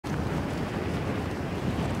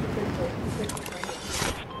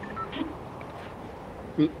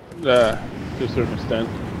To a certain extent.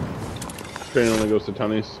 Train only goes to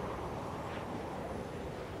Tunney's.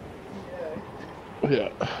 Yeah.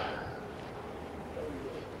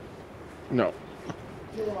 No.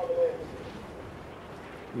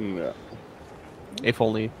 Yeah. If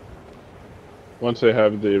only. Once they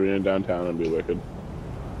have the arena downtown, it'll be wicked.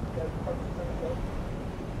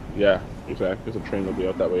 Yeah, exactly. Because the train will be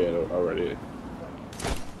out that way already.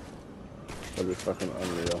 That'll be fucking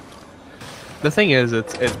unreal. The thing is,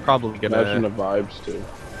 it's probably gonna. Imagine the vibes too.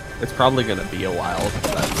 It's probably gonna be a while.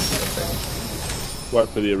 That's the thing. What,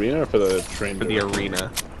 for the arena or for the train? For the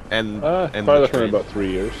arena, and probably looking at about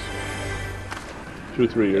 3 years.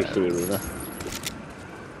 2-3 years for the arena.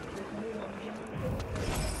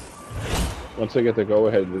 Once they get the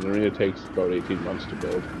go-ahead, the arena takes about 18 months to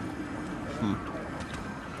build.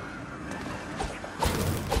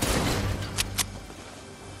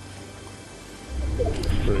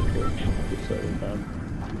 Pretty cool. Exciting time.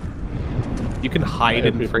 You can hide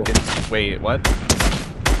in freaking. Wait, what?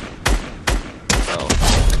 Oh.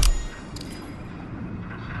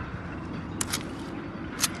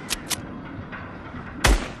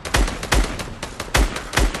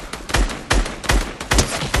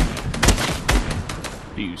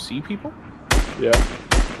 Do you see people? Yeah.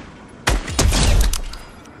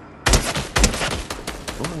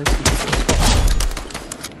 Oh, I see people as well.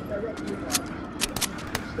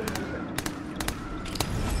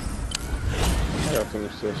 I got some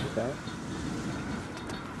assist with that.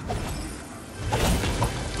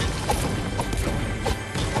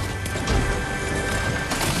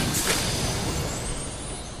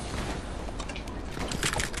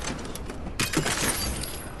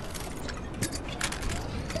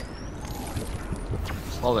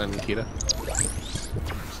 Well then, Nikita.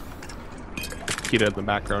 Nikita in the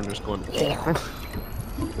background just going.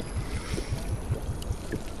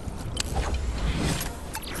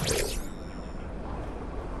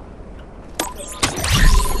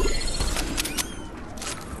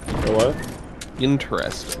 What?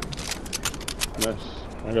 Interesting. Nice.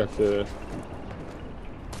 I got the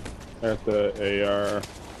AR.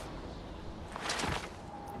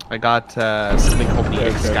 I got something called the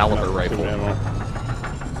Excalibur rifle. Ammo.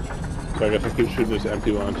 So I guess I keep shooting this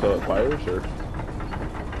empty one until it fires, or?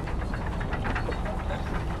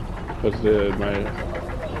 Because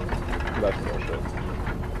that's bullshit.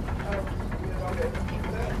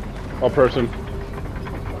 Oh, person.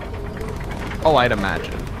 Oh, I'd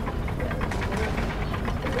imagine.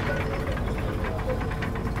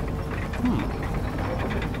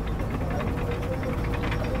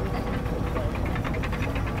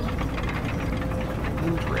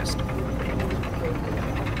 Interesting.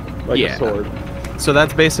 Like Yeah. a sword. So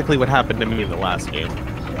that's basically what happened to me in the last game.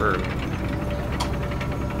 Or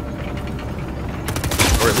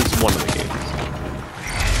at least one of the games.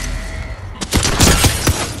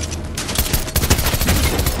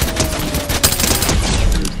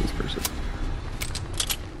 Who's this person?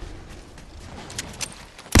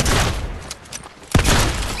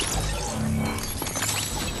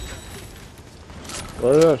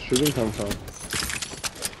 Where did that shooting come from?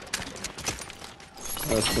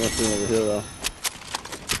 That's nothing over here though.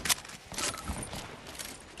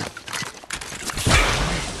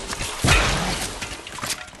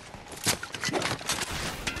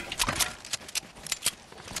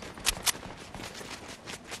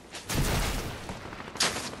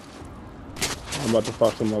 I'm about to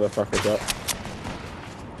fuck some motherfuckers up.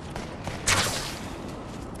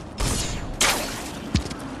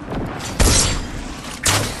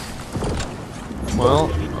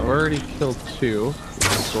 Well, I've already killed two with the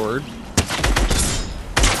sword.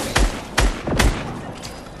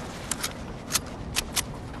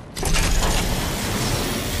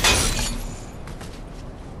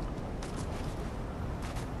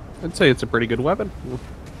 I'd say it's a pretty good weapon.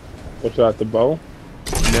 What's that, the bow?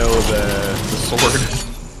 No, the sword.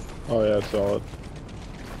 Oh yeah, solid.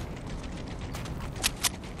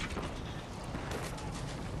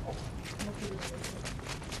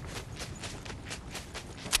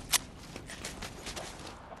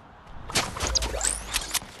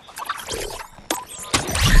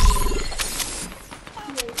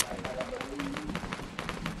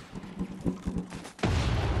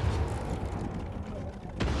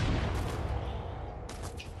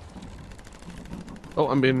 Oh,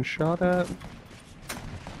 I'm being shot at.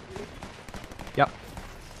 Yep.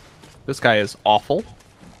 This guy is awful.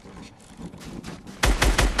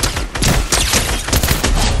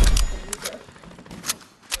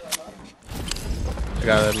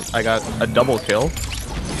 I got a double kill.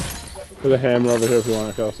 There's a hammer over here if you want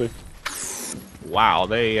it, Kelsey. Wow,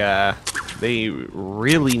 they They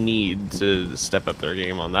really need to step up their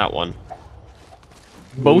game on that one.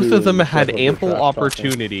 Both of them had ample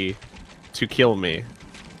opportunity to kill me,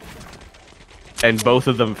 and both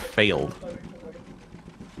of them failed.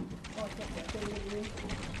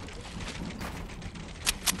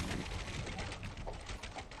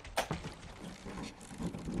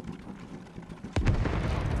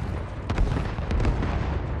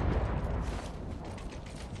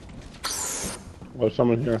 Oh, there's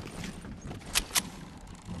someone here.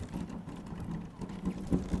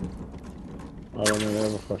 I don't know, they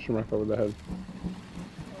have a question mark over the head.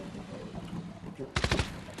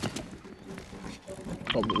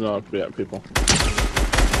 Oh, no, yeah, people.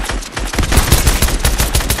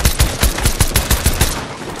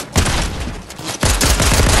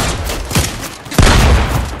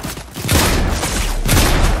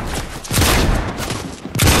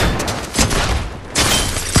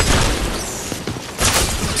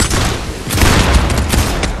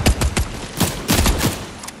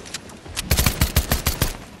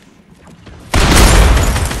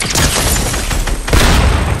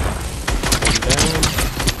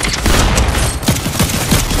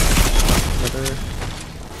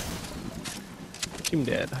 Team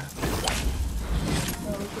dead.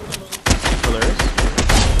 Oh, there is?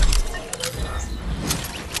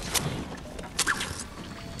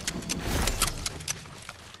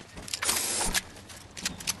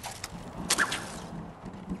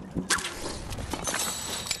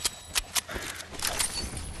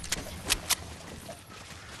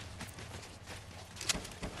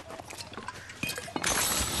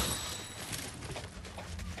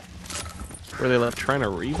 Were they like trying to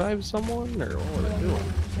revive someone, or what were they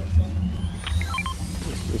doing?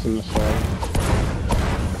 It's in the side.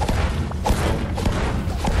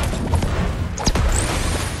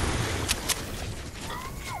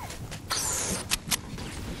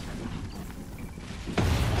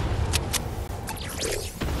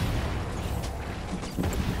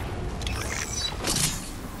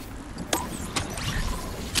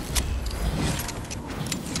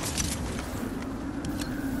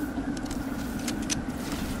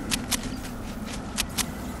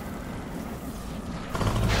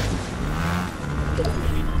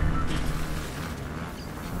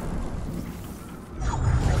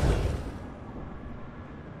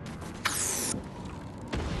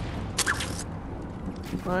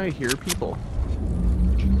 I hear people.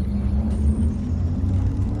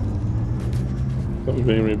 Something's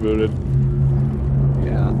being rebooted.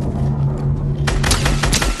 Yeah.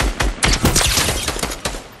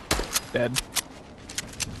 Dead.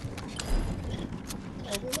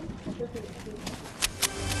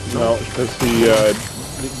 No, because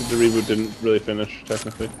the reboot didn't really finish,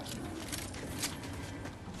 technically.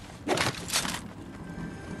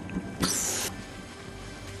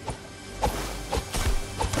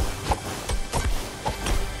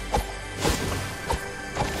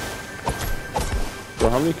 So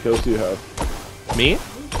how many kills do you have? Me?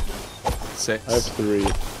 6. I have 3.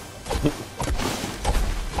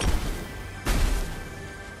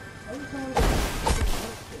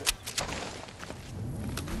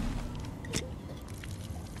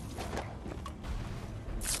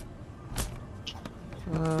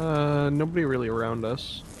 Nobody really around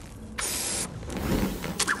us.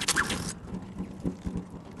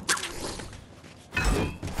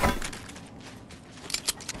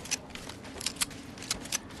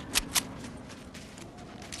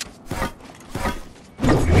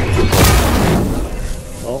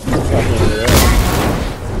 Oh, what's happening over there?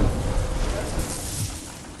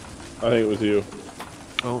 I think it was you.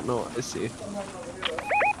 Oh no, I see.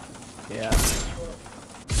 Yeah.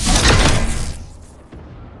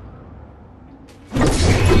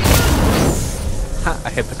 Ha! I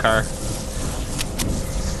hit the car.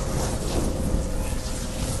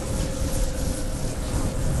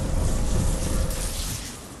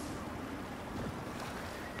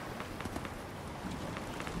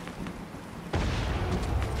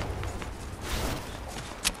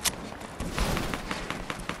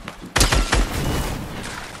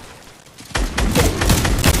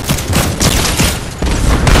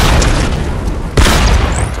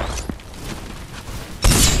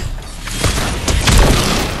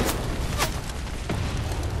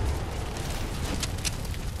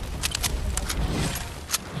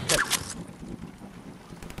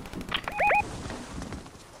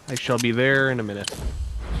 I shall be there in a minute.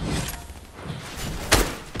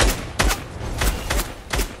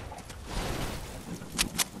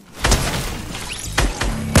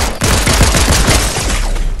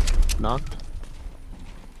 Knocked.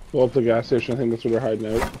 Well, up the gas station, I think that's where they're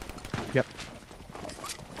hiding out. Yep.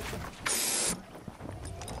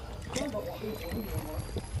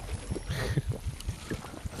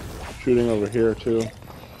 Shooting over here too,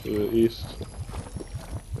 to the east.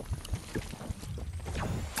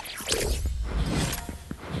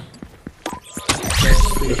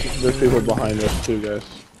 There's people behind us too, guys.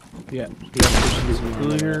 Yeah. This is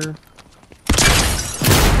clear.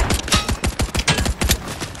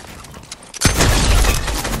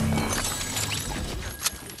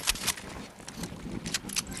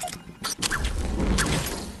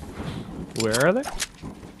 Where are they?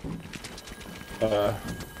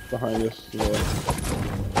 Behind us. This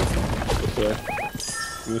way.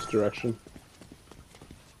 In this direction.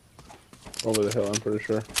 Over the hill, I'm pretty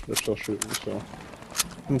sure. They're still shooting, so.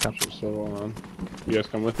 Okay. Shit's still going on. You guys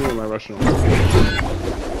come with me or am I rushing over? Okay.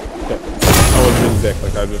 I was being a dick,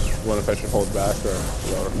 like I just wonder if I should hold back or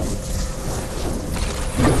y'all are coming.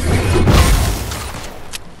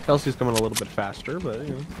 Kelsey's coming a little bit faster, but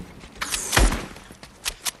you know.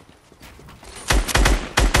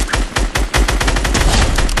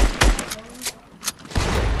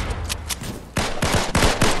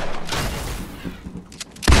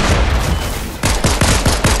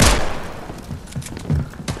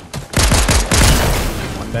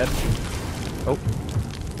 Dead. Oh.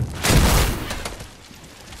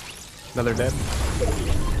 Another dead.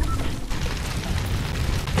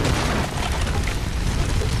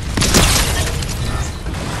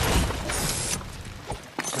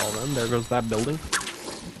 Well then, there goes that building.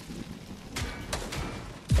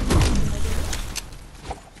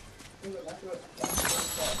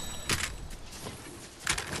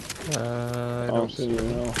 I don't see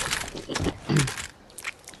anything else.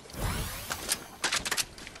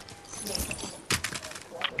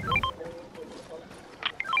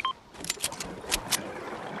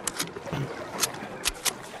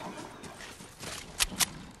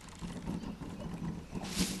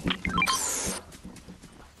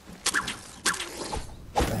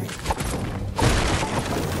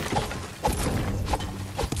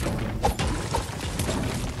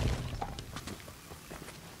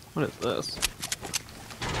 What is this?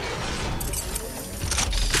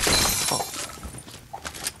 Oh.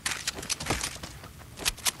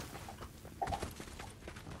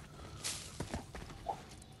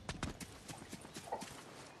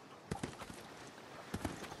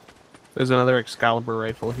 There's another Excalibur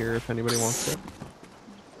rifle here if anybody wants it.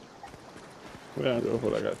 Yeah, go with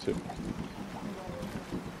what I got too.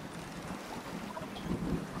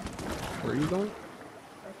 Where are you going?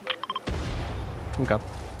 Okay.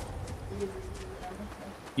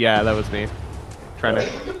 Yeah, that was me. Trying to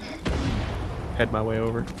head my way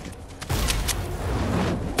over.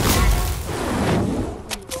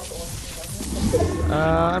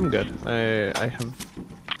 I'm good. I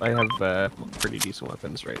have pretty decent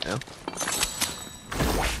weapons right now.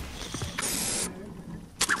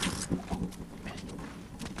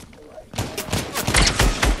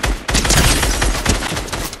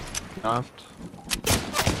 Knocked.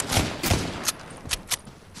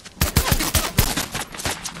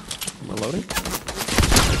 Am I loading?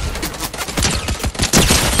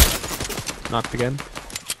 Knocked again.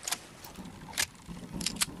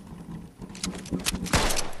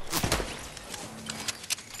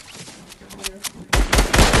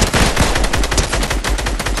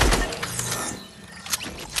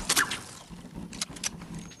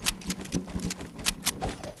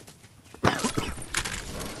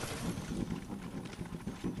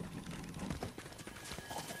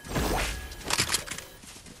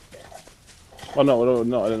 Oh no,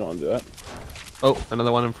 no, I didn't want to do that. Oh,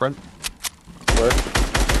 another one in front. Where?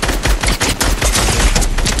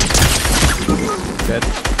 Dead.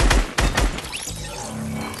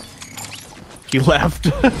 He left.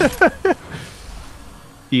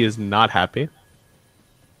 He is not happy.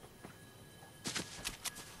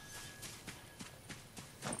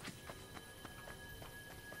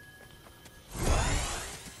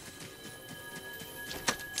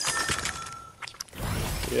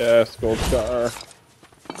 Yes, gold star.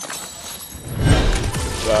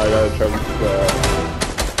 I gotta chug.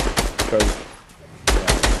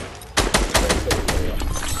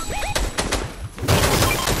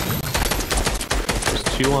 There's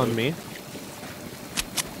two on me.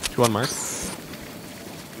 Two on Mark.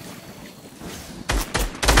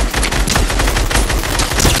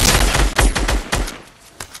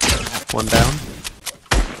 One down.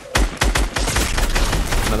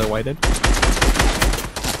 Another whited.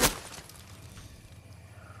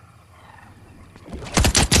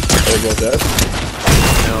 Are they both dead?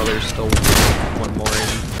 No, there's still one more in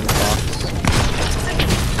the box.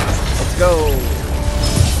 Let's go!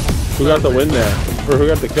 Who got the win there? Or who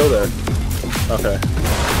got the kill there? Okay.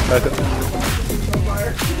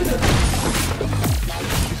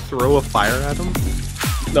 throw a fire at him?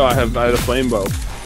 No, I had a flame bow.